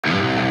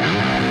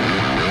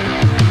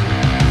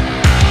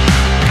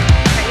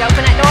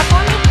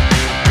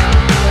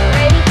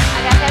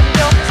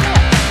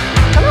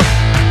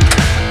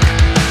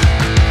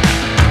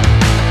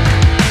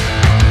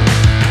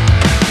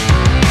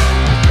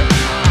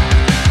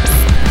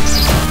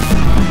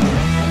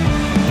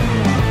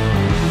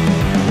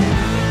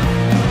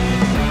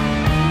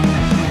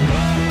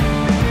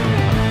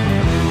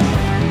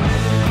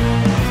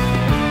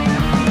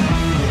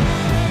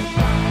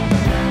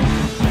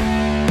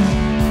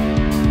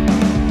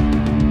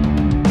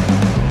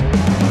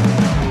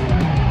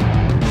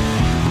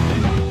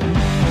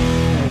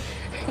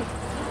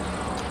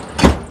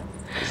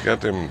He's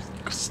got them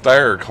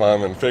stair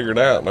climbing figured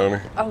out,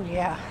 don't he? Oh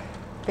yeah,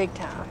 big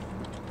time.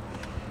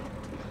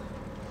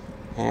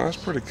 Well, that's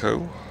pretty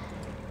cool.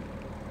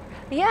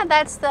 Yeah,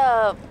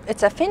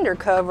 it's a fender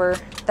cover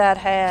that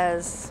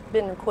has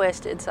been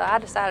requested, so I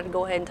decided to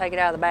go ahead and take it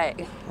out of the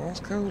bag. Well, that's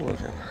cool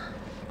looking.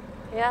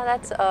 Yeah,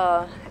 that's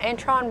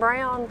Antron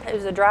Brown,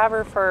 who's the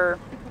driver for,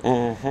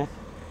 I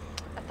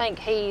think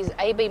he's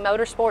AB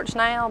Motorsports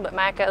now, but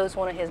Matco's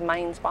one of his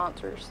main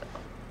sponsors.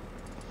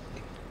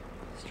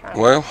 So.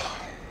 Well,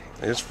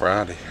 it's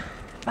Friday.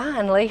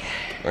 Finally.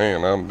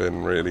 Man, I've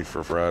been ready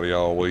for Friday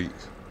all week.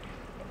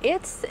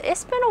 It's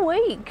been a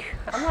week.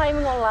 I'm not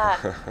even gonna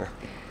lie.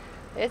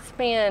 It's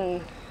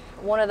been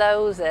one of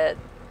those that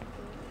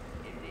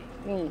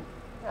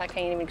I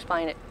can't even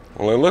explain it.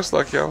 Well, it looks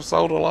like y'all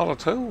sold a lot of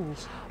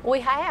tools.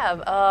 We have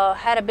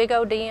had a big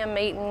ODM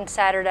meeting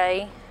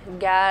Saturday.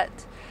 Got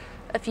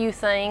a few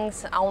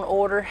things on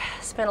order.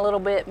 Spent a little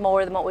bit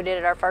more than what we did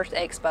at our first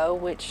expo,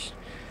 which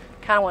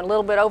kind of went a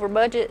little bit over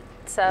budget.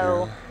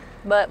 So, yeah.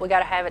 But we got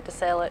to have it to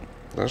sell it.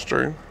 That's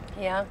true.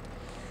 Yeah.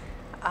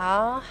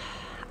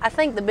 I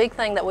think the big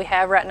thing that we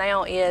have right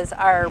now is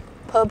our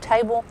pub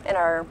table and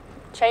our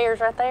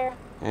chairs right there.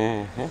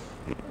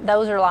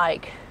 Those are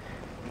like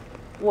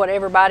what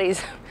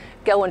everybody's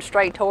going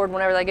straight toward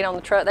whenever they get on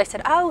the truck. They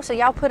said, "Oh, so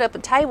y'all put up a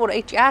table to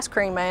eat your ice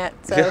cream at?"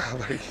 So.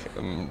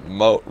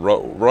 Yeah,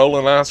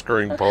 rolling ice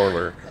cream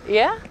parlor.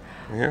 Yeah.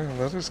 Yeah,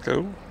 that is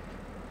cool.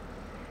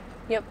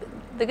 Yep.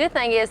 The good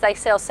thing is they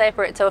sell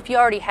separate. So if you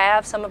already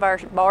have some of our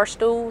bar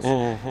stools,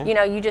 you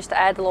know, you just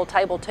add the little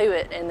table to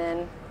it, and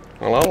then.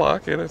 Well, I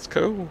like it. It's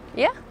cool.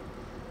 Yeah.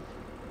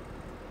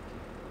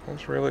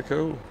 That's really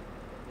cool.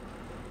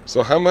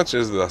 So how much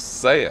is the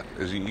set?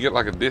 Is you get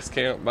like a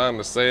discount buying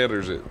the set, or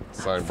is it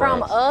the same From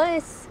price?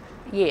 us,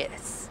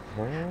 yes.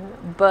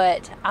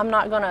 But I'm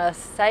not going to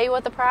say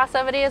what the price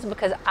of it is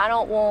because I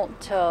don't want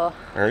to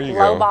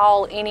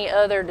lowball any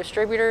other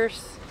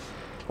distributors.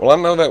 Well,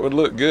 I know that would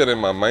look good in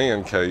my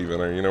man cave in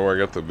there, you know, where I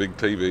got the big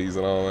TVs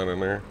and all that in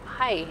there.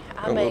 Hey,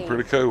 I mean, look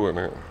pretty cool in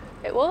it.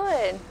 It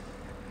would.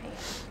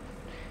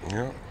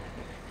 Yeah.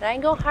 It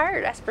ain't going to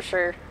hurt, that's for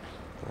sure.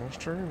 That's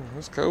true.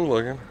 That's cool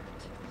looking.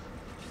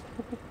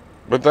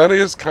 But that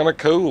is kind of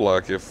cool.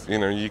 Like if, you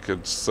know, you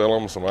could sell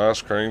them some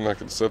ice cream, they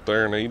could sit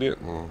there and eat it.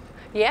 And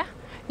yeah.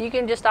 You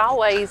can just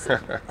always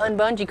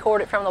unbungee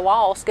cord it from the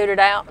wall, scoot it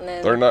out, and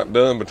then... They're not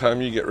done by the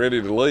time you get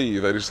ready to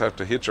leave. They just have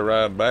to hitch a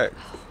ride back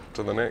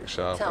to the next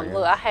shop.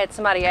 Look, I had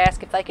somebody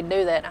ask if they could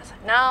do that, and I said,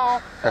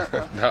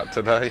 no. Not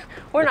today.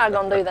 We're not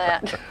going to do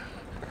that.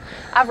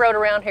 I've rode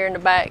around here in the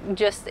back,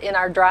 just in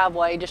our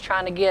driveway, just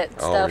trying to get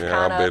stuff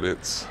kind of... I bet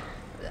it's...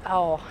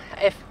 Oh,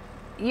 if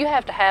you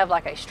have to have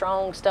like a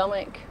strong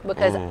stomach,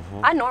 because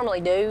I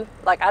normally do.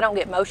 Like, I don't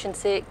get motion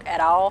sick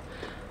at all.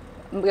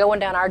 Going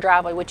down our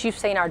driveway, which you've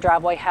seen our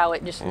driveway, how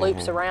it just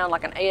loops around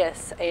like an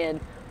S, and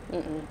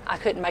I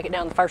couldn't make it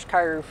down the first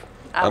curve.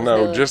 I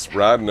know, just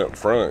riding up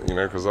front, you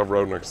know, because I've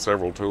rode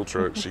several tool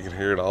trucks, you can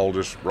hear it all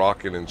just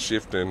rocking and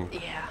shifting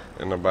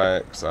in the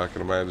back, so I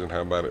can imagine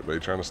how bad it'd be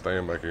trying to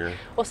stand back here.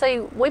 Well, see,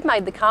 we've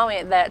made the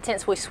comment that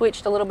since we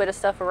switched a little bit of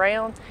stuff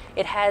around,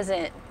 it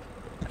hasn't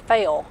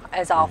failed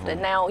as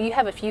often. Now, you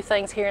have a few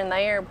things here and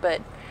there,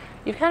 but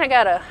you've kind of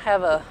got to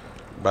have a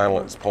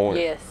balance point.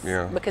 Yes.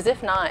 Yeah. Because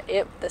if not,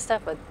 the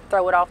stuff would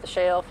throw it off the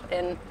shelf.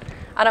 And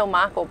I know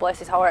Michael, bless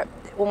his heart,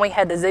 when we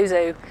had the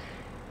Zuzu,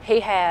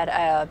 he had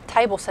a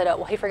table set up.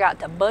 Well, he forgot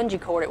to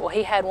bungee cord it. Well,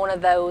 he had one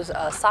of those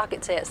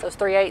socket sets, those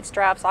 3/8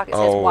 strap socket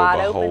sets wide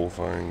open. Oh, the whole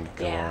thing.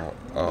 Yeah.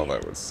 Oh,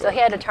 that would suck. So he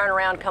had to turn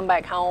around, come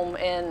back home,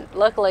 and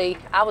luckily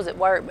I was at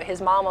work, but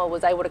his mama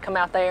was able to come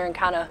out there and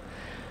kind of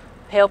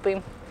help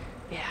him.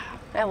 Yeah,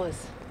 that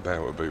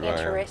would be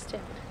interesting.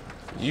 Bad.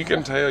 You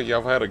can tell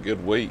y'all had a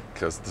good week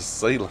because the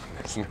ceiling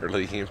is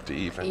nearly empty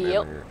even in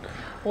here.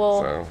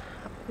 Well,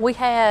 we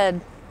had,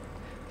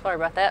 sorry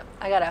about that,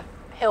 I got a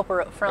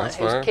helper up front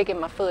who's kicking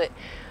my foot.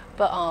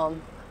 But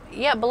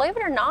yeah, believe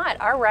it or not,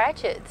 our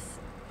ratchets,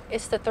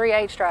 it's the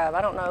 3/8 drive.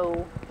 I don't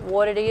know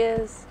what it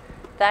is.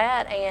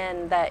 That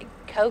and that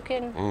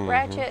Koon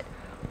ratchet,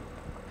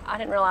 I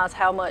didn't realize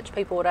how much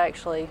people would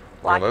actually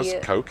like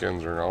it. Those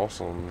Koons are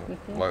awesome.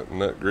 Like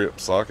nut grip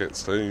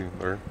sockets too.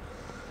 They're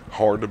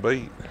hard to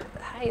beat.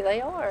 Hey,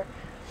 they are.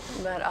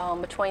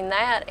 But between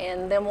that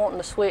and them wanting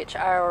to switch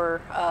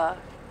our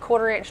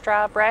 1/4-inch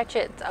drive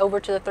ratchets over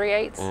to the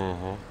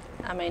 3/8,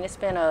 I mean, it's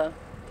been a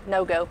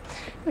no-go.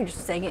 Let me just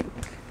a second.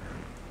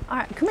 All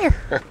right, come here.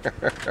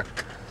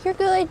 You're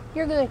good.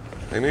 You're good.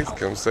 He needs to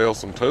come sell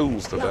some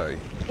tools today.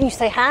 Can you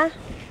say hi?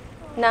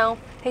 No,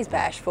 he's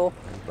bashful.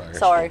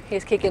 Sorry,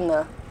 he's kicking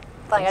the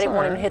thing. I didn't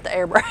want him to hit the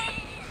air brake.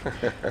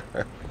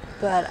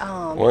 But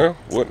well,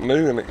 what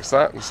new and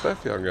exciting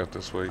stuff y'all got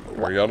this week?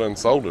 Or y'all done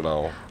sold it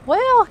all?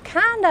 Well,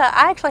 kinda.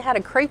 I actually had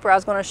a creeper I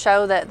was going to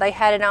show that they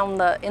had it on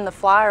in the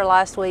flyer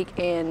last week,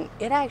 and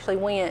it actually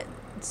went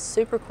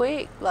super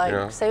quick. Like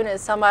as soon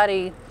as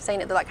somebody seen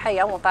it, they're like, "Hey,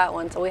 I want that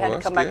one." So we had to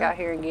come back out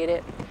here and get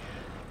it.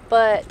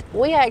 But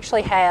we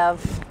actually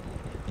have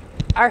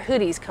our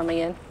hoodies come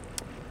in,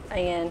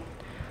 and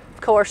of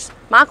Of course,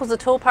 Michael's a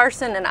tool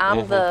person and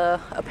I'm the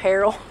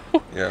apparel.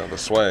 Yeah, the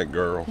swag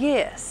girl.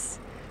 Yes.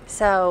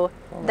 So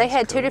they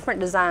had two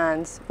different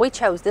designs. We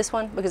chose this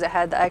one because it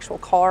had the actual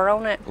car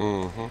on it.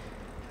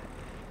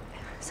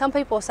 Some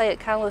people say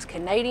it kind of looks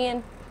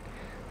Canadian,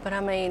 but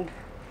I mean,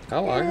 I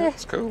like it.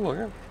 It's cool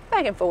looking.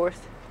 Back and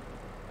forth.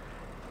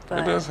 But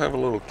it does have a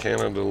little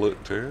Canada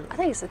look to it. I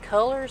think it's the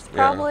colors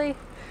probably,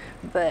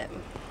 but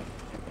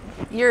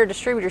your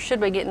distributor should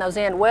be getting those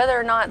in. Whether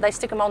or not they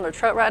stick them on their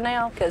truck right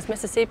now, because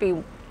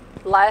Mississippi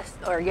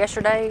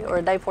yesterday or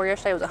the day before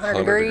yesterday was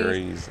 100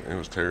 degrees. It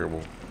was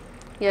terrible.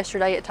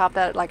 Yesterday it topped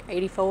out at like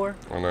 84.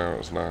 I know, it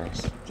was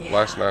nice. Yeah.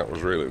 Last night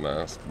was really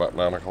nice, about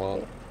 9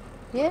 o'clock.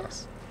 Yeah,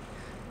 nice.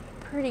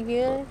 Pretty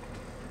good.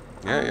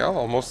 But, yeah, y'all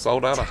almost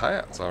sold out of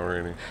hats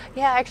already.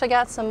 Yeah, I actually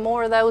got some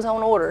more of those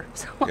on order.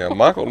 So. Yeah,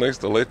 Michael needs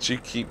to let you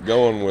keep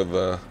going with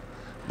the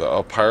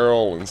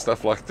apparel and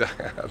stuff like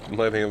that and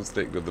let him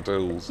stick to the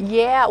tools.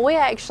 Yeah, we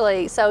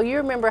actually, so you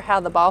remember how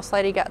the Boss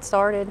Lady got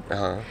started?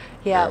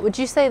 Yeah, would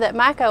you say that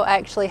Matco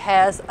actually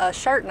has a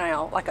shirt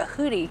now, like a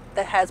hoodie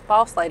that has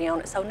Boss Lady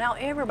on it, so now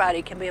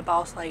everybody can be a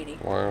Boss Lady.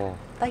 Wow.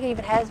 They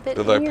even has bit.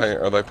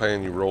 Are they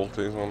paying you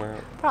royalties on that?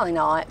 Probably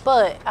not,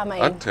 but I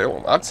mean. I'd tell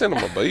them. I'd send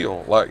them a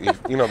bill. Like,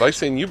 if, they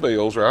send you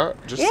bills, right?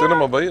 Just send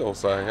them a bill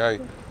saying, hey,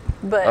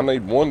 I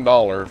need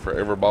 $1 for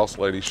every Boss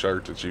Lady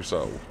shirt that you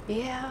sold.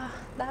 Yeah,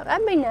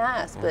 that'd be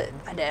nice, but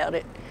I doubt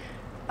it.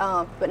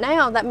 But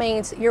now that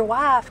means your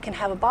wife can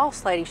have a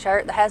Boss Lady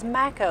shirt that has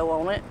Matco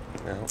on it.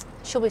 Yeah.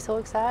 She'll be so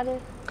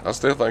excited. I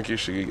still think you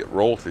should get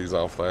royalties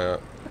off that.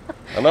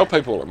 I know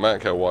people at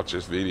Matco watch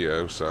this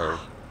video, so.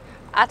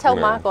 I told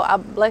Michael,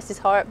 bless his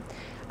heart,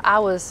 I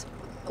was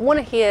one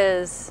of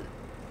his,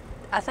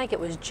 I think it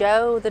was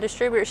Joe, the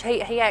distributor,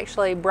 he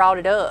actually brought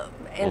it up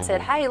and said,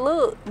 hey,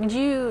 look,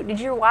 did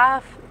your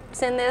wife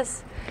send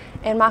this?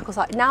 And Michael's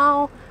like,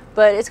 no,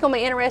 but it's going to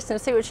be interesting to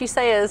see what she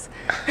says.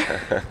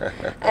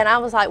 And I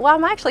was like, well,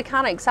 I'm actually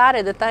kind of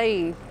excited that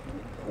they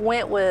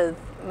went with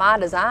my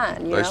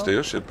design. They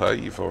still should pay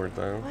you for it,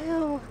 though.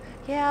 Well,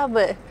 yeah,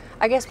 but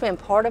I guess being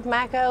part of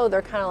Matco,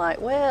 they're kind of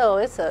like, well,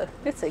 it's a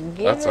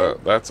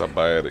gift. That's a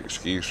bad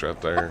excuse right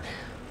there.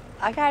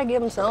 I gotta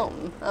give them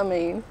something. I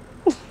mean.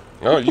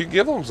 No, you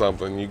give them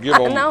something. You give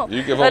them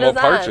a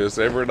purchase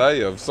every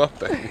day of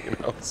something.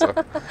 So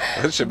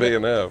that should be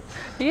enough.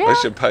 Yeah. They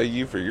should pay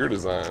you for your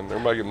design. They're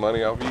making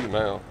money off you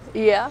now.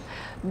 Yeah,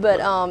 but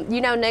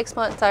next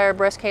month's our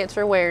breast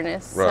cancer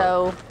awareness, right.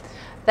 So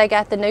they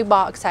got the new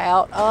box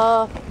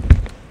out.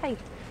 Hey,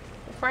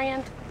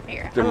 friend,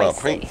 here. Did my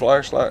pink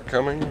flashlight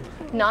come in?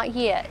 Not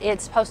yet.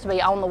 It's supposed to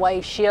be on the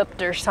way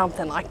shipped or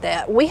something like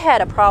that. We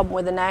had a problem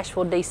with the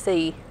Nashville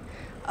DC,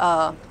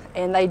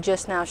 and they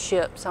just now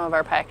shipped some of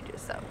our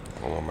packages. So.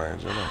 Well,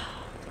 imagine.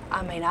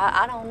 I mean,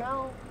 I don't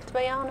know, to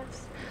be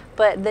honest.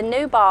 But the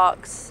new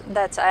box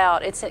that's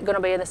out, it's going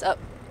to be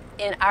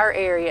in our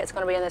area. It's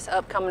going to be in this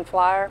upcoming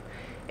flyer.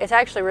 It's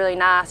actually really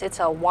nice. It's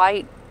a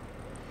white,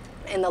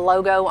 and the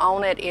logo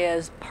on it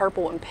is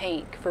purple and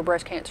pink for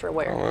breast cancer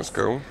awareness. Oh, that's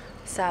cool.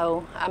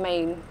 So, I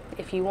mean,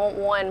 if you want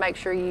one, make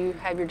sure you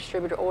have your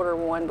distributor order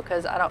one,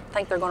 because I don't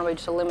think they're going to be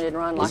just a limited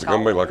run. Is it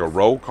going to be like a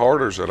roll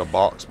cart, or is it a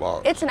box?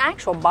 It's an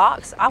actual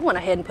box. I went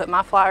ahead and put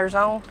my flyers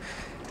on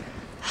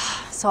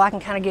so I can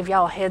kind of give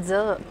y'all a heads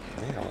up.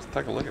 Yeah, let's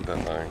take a look at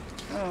that thing.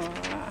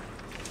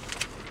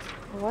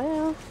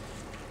 Well,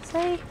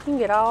 see, you can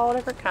get all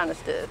different kind of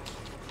stuff.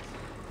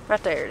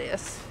 Right there it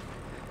is.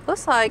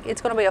 Looks like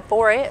it's going to be a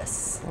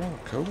 4S. Oh,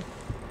 cool.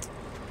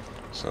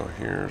 So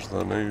here's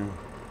the new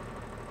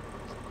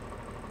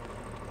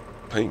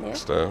pink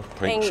stuff,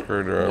 pink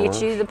screwdrivers.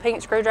 Get you the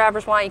pink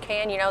screwdrivers while you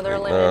can. You know, they're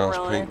a limited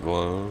run. Pink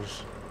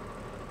gloves,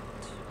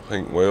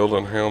 pink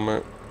welding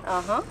helmet,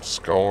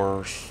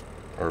 scars,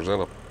 or is that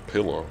a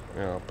pillow?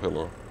 Yeah, a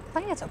pillow. I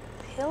think it's a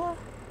pillow.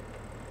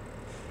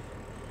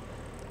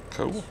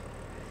 Cool.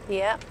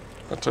 Yeah.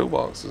 The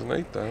toolbox is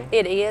neat, though.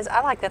 It is.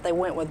 I like that they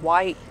went with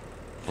white.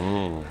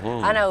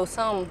 I know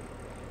some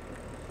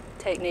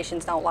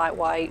technicians don't like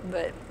white,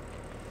 but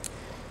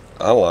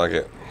I like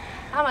it.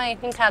 I mean, you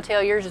can kind of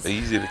tell yours is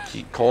easy to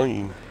keep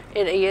clean.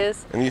 It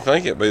is. And you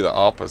think it'd be the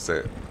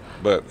opposite,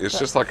 but it's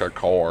just like a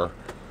car.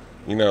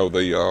 You know,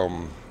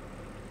 the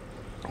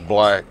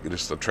black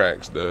just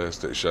attracts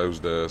dust, it shows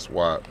dust.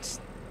 White's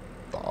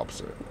the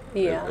opposite.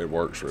 Yeah. It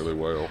works really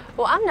well.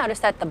 Well, I've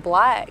noticed that the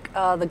black,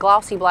 the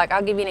glossy black,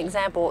 I'll give you an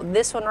example.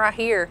 This one right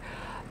here,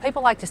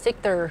 people like to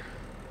stick their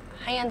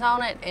hands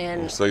on it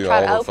and see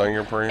try all to the open,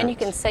 fingerprints. and you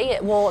can see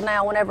it. Well,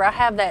 now whenever I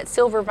have that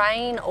silver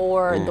vein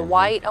or the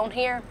white on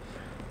here,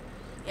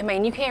 I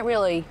mean, you can't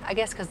really, I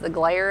guess because the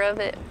glare of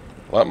it.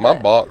 Like my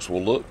box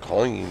will look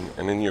clean,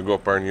 and then you'll go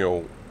up there and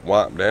you'll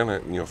wipe down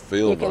it and you'll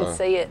feel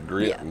the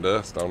grit and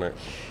dust on it.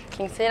 You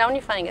can see it on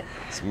your finger.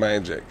 It's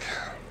magic.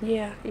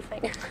 Yeah, your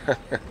finger.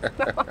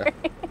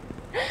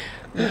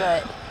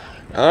 But.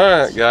 All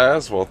right,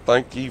 guys. Well,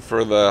 thank you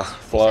for the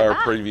flyer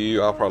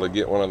preview. I'll probably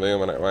get one of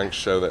them and I can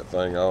show that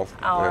thing off.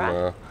 All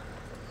right.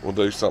 We'll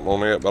do something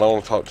on it. But I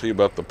want to talk to you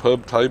about the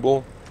pub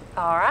table.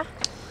 All right.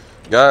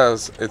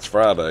 Guys, it's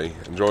Friday.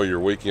 Enjoy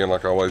your weekend.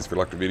 Like always, if you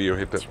like the video,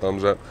 hit that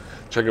thumbs up.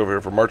 Check over here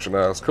for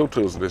merchandise, cool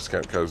tools, and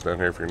discount codes down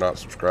here. If you're not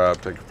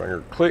subscribed, take your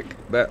finger, click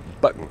that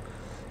button.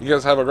 You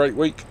guys have a great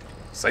week.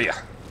 See ya.